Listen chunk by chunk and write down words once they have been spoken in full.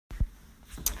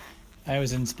I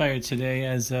was inspired today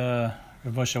as Rav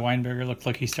Moshe Weinberger looked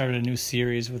like he started a new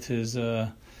series with his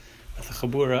with a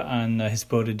chabura on his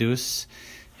Bodedus,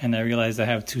 and I realized I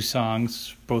have two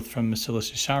songs, both from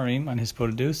Mesilas Yesharim on his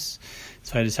Bodedus,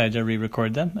 so I decided to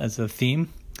re-record them as a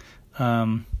theme.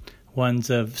 One's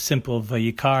of simple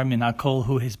Vayikar Min Hakol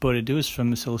Hu his Bodedus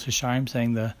from Mesilas Yesharim,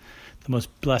 saying the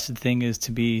most blessed thing is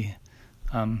to be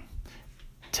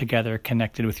together,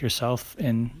 connected with yourself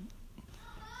in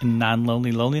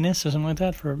non-lonely loneliness or something like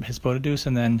that for his Bodedus.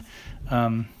 And then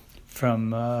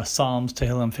from Psalms,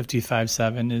 Tehillim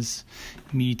 55:7 is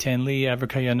Mi ten li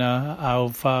avrakayana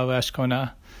aufa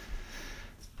v'ashkona,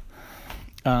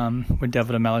 where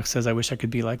David HaMelech says, I wish I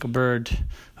could be like a bird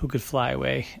who could fly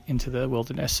away into the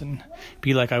wilderness and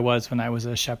be like I was when I was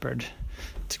a shepherd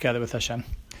together with Hashem.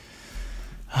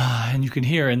 And you can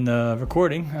hear in the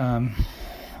recording,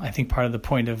 I think part of the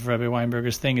point of Rabbi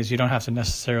Weinberger's thing is you don't have to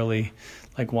necessarily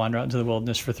like wander out into the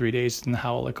wilderness for 3 days and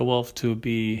howl like a wolf to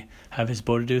have his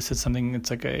Bodedus. It's something. It's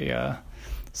like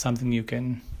something you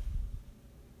can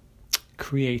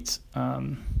create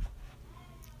in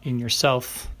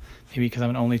yourself. Maybe because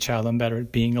I'm an only child, I'm better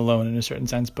at being alone in a certain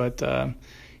sense. But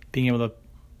being able to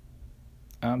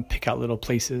pick out little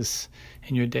places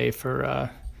in your day for,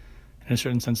 in a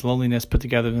certain sense, loneliness put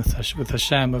together with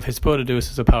Hashem of his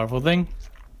Bodedus is a powerful thing.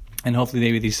 And hopefully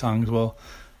maybe these songs will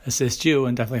assist you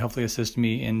and definitely hopefully assist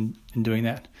me in doing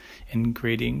that, in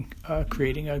creating a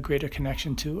greater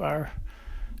connection to our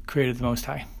Creator, the Most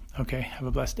High. Okay, have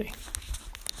a blessed day.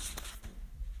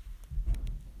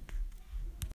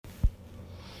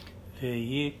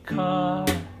 V'yikar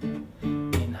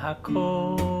min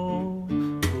hakol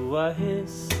hu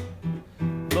his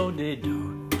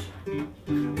bodedut,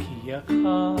 ki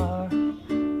yakar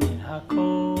min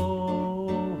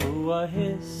hakol hu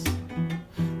his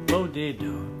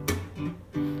bodedut.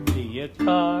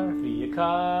 V'yikar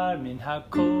min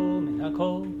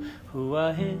hakol hu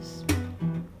his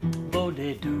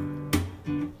bodedut.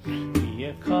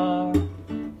 V'yikar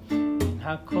min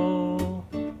hakol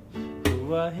hu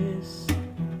his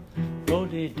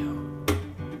bodedut.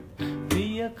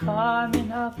 V'yikar min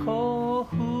hakol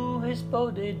hu his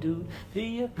bodedut.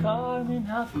 V'yikar min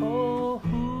hakol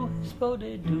hu his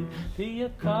bodedut.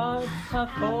 V'yikar min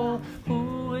hakol hu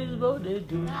his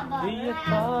bodedut.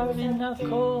 V'yikar min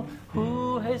hakol hu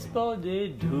his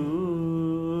bodedut.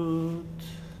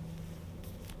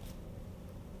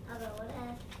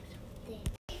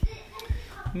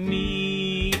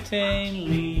 Mi ten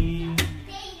li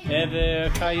ever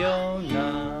kayona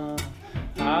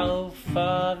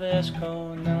alfa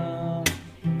veskona.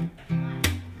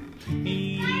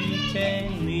 Mi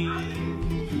ten li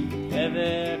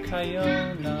ever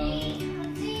kayona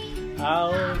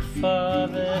alfa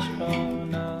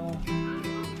veskona.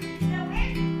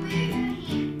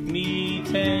 Mi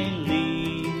ten li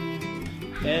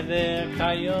ever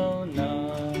kayona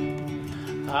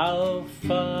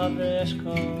alfa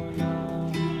veskona.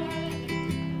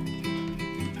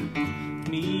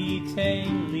 Mi ten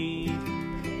li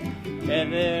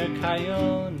ever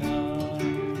kayona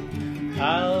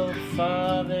alfa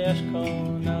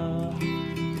veskona.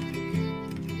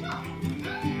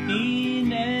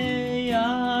 Ine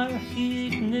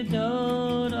archik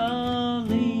nedod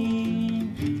alim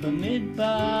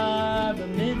b'midbar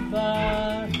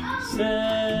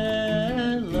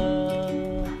sela.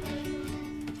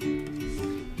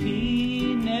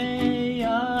 Ine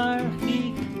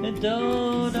archik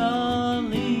nedod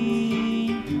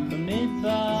alim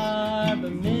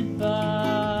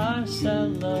b'midbar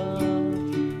sela.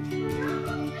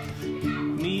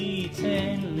 Mi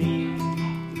ten li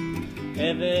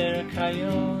ever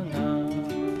kayona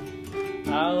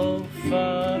alfa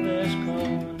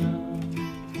veskona.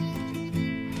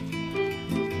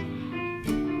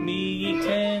 Mi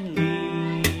ten li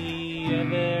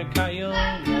ever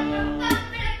kayona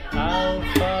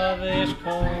alfa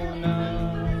veskona.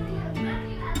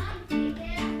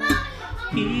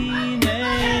 Hine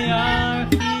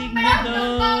archik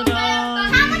nedod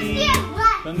alim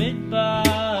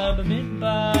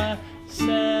b'midbar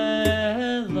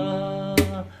sela.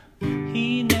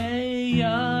 Hine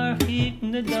archik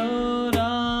nedod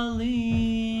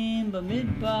alim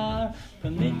b'midbar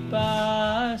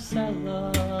sela.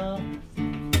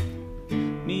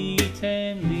 Mi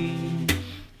ten li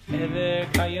ever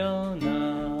kayona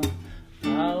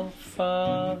alfa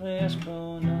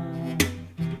veskona.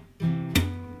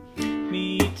 Mi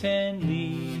ten li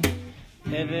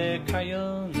ever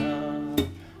kayona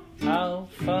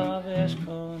alfa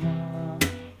veskona.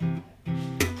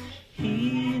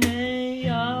 Hine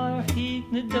archik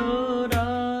nedod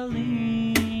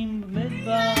alim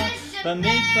b'midbar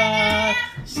Bamidbar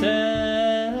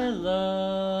Sela.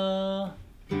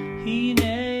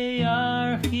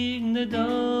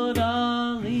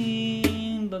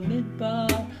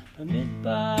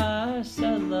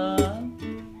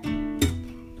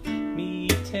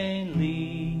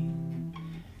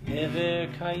 Never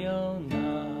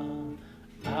Kayona,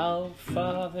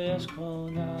 Alpha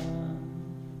Veskona.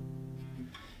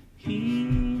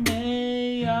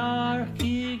 Hine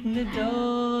Arkig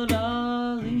Nedodalim,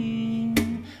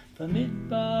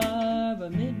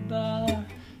 Bamidbar,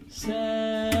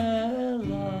 Selah.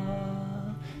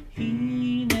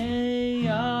 Hine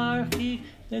Arkig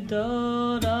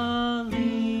Nedodalim,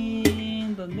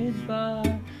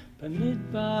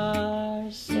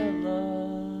 Bamidbar, Selah.